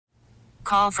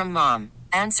call from mom.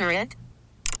 Answer it.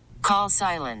 Call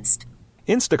silenced.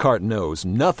 Instacart knows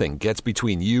nothing gets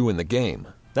between you and the game.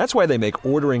 That's why they make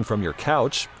ordering from your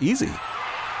couch easy.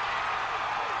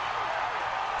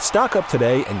 Stock up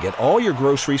today and get all your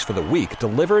groceries for the week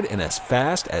delivered in as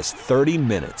fast as 30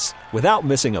 minutes without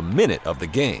missing a minute of the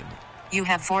game. You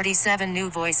have 47 new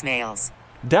voicemails.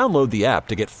 Download the app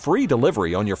to get free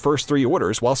delivery on your first 3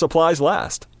 orders while supplies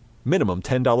last. Minimum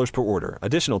 $10 per order.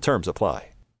 Additional terms apply.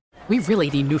 We really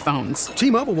need new phones.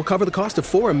 T-Mobile will cover the cost of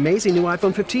 4 amazing new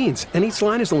iPhone 15s, and each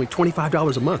line is only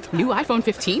 $25 a month. New iPhone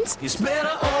 15s? It's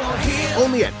better over here.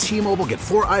 Only at T-Mobile, get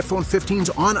 4 iPhone 15s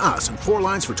on us and 4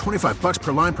 lines for $25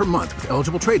 per line per month with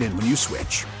eligible trade-in when you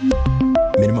switch.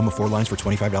 Minimum of 4 lines for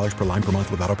 $25 per line per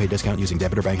month with autopay discount using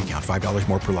debit or bank account. $5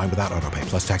 more per line without autopay,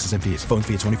 plus taxes and fees. Phone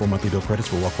fee at 24 monthly bill credits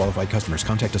for well-qualified customers.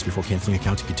 Contact us before canceling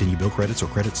account to continue bill credits or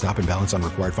credit stop and balance on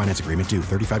required finance agreement due.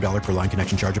 $35 per line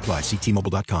connection charge applies. See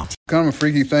T-Mobile.com. Kind of a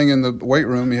freaky thing in the weight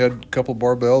room. He had a couple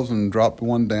barbells and dropped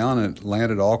one down, and it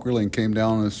landed awkwardly and came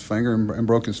down on his finger and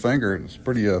broke his finger. It's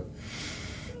pretty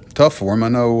tough for him. I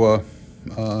know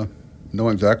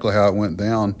exactly how it went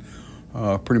down.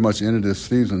 Pretty much ended his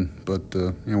season, but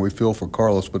we feel for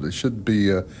Carlos, but it should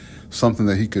be something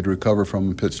that he could recover from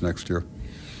and pitch next year.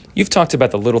 You've talked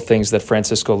about the little things that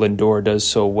Francisco Lindor does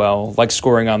so well, like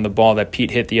scoring on the ball that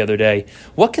Pete hit the other day.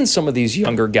 What can some of these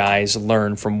younger guys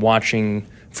learn from watching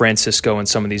Francisco and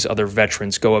some of these other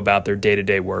veterans go about their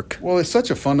day-to-day work? Well, it's such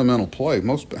a fundamental play.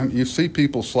 You see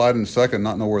people slide in second,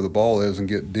 not know where the ball is, and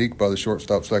get deked by the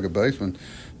shortstop second baseman.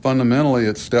 Fundamentally,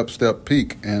 it's step,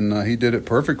 peak, and he did it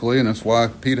perfectly, and that's why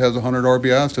Pete has 100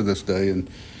 RBIs to this day. And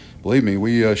believe me,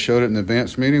 we showed it in the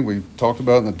advance meeting. We talked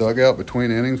about it in the dugout between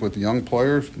innings with the young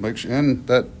players. And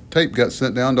that tape got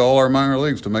sent down to all our minor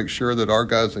leagues to make sure that our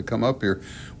guys that come up here,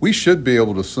 we should be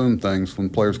able to assume things when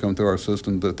players come through our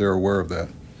system that they're aware of that.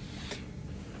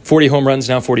 40 home runs,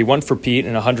 now 41 for Pete,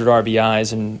 and 100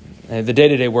 RBIs, and the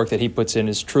day-to-day work that he puts in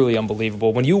is truly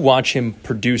unbelievable. When you watch him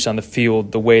produce on the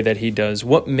field the way that he does,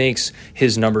 what makes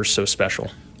his numbers so special?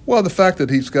 Well, the fact that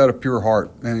he's got a pure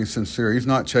heart and he's sincere. He's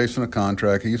not chasing a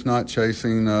contract. He's not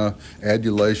chasing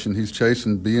adulation. He's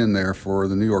chasing being there for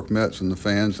the New York Mets and the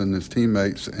fans and his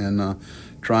teammates and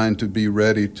trying to be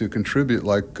ready to contribute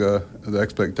like the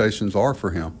expectations are for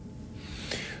him.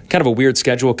 Kind of a weird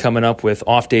schedule coming up with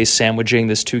off days sandwiching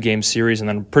this 2-game series and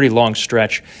then a pretty long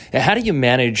stretch. How do you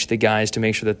manage the guys to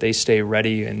make sure that they stay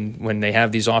ready and when they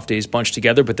have these off days bunched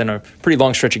together, but then a pretty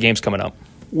long stretch of games coming up?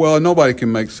 Well, nobody can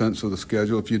make sense of the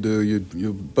schedule. If you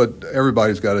do, but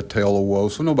everybody's got a tale of woe,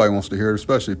 so nobody wants to hear it,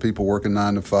 especially people working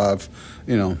 9 to 5,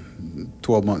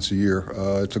 12 months a year.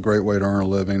 It's a great way to earn a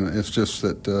living. It's just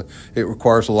that it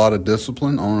requires a lot of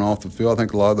discipline on and off the field. I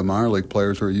think a lot of the minor league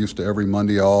players are used to every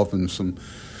Monday off and some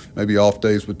maybe off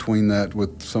days between that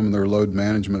with some of their load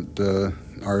management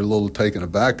are a little taken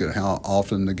aback at how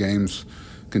often the games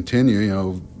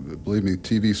continue. Believe me,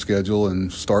 TV schedule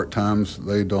and start times,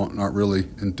 they aren't really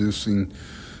inducing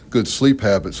good sleep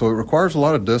habits. So it requires a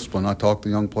lot of discipline. I talk to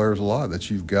young players a lot that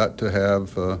you've got to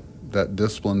have that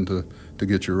discipline to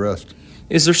get your rest.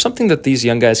 Is there something that these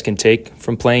young guys can take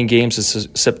from playing games this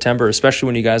September, especially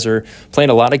when you guys are playing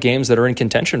a lot of games that are in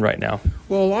contention right now?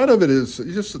 Well, a lot of it is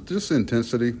just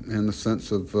intensity and the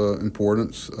sense of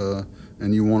importance,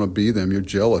 and you want to be them. You're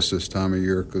jealous this time of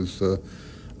year because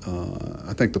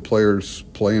I think the players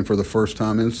playing for the first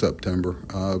time in September,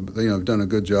 they have done a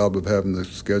good job of having the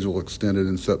schedule extended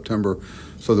in September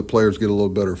so the players get a little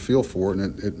better feel for it,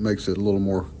 and it makes it a little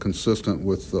more consistent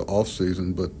with the off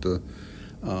season. But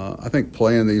I think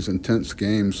playing these intense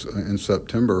games in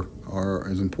September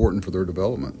is important for their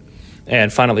development.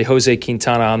 And finally, Jose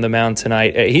Quintana on the mound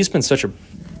tonight. He's been such a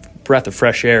breath of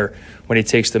fresh air when he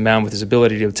takes the mound with his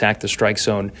ability to attack the strike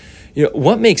zone.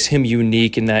 What makes him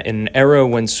unique in that in an era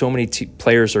when so many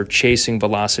players are chasing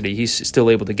velocity, he's still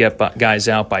able to get guys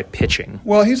out by pitching?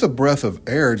 Well, he's a breath of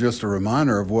air, just a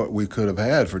reminder of what we could have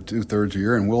had for 2/3 a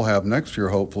year and we'll have next year,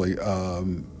 hopefully.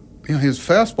 His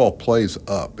fastball plays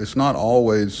up. It's not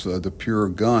always the pure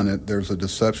gun. There's a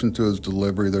deception to his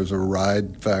delivery. There's a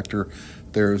ride factor.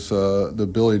 There's the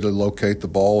ability to locate the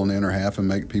ball in the inner half and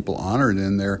make people honor it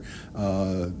in there.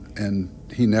 And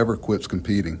he never quits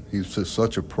competing. He's just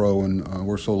such a pro, and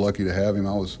we're so lucky to have him.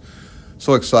 I was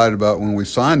so excited about when we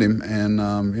signed him, and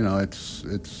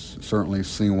it's certainly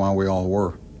seeing why we all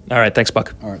were. All right, thanks,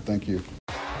 Buck. All right, thank you.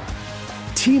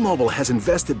 T-Mobile has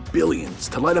invested billions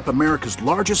to light up America's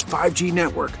largest 5G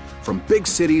network, from big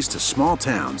cities to small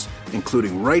towns,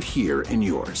 including right here in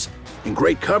yours. And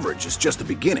great coverage is just the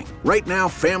beginning. Right now,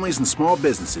 families and small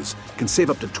businesses can save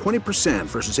up to 20%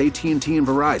 versus AT&T and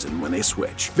Verizon when they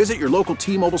switch. Visit your local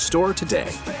T-Mobile store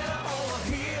today.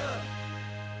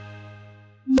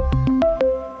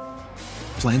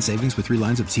 Plan savings with 3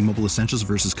 lines of T-Mobile Essentials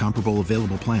versus comparable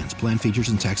available plans. Plan features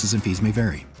and taxes and fees may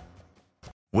vary.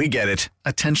 We get it.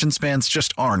 Attention spans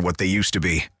just aren't what they used to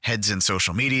be. Heads in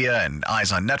social media and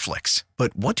eyes on Netflix.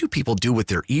 But what do people do with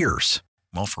their ears?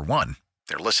 Well, for one,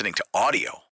 they're listening to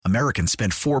audio. Americans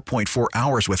spend 4.4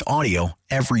 hours with audio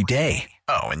every day.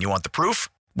 Oh, and you want the proof?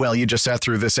 Well, you just sat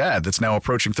through this ad that's now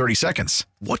approaching 30 seconds.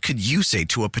 What could you say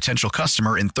to a potential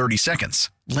customer in 30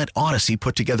 seconds? Let Odyssey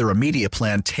put together a media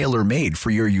plan tailor-made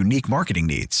for your unique marketing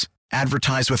needs.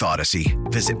 Advertise with Odyssey.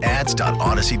 Visit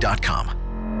ads.odyssey.com.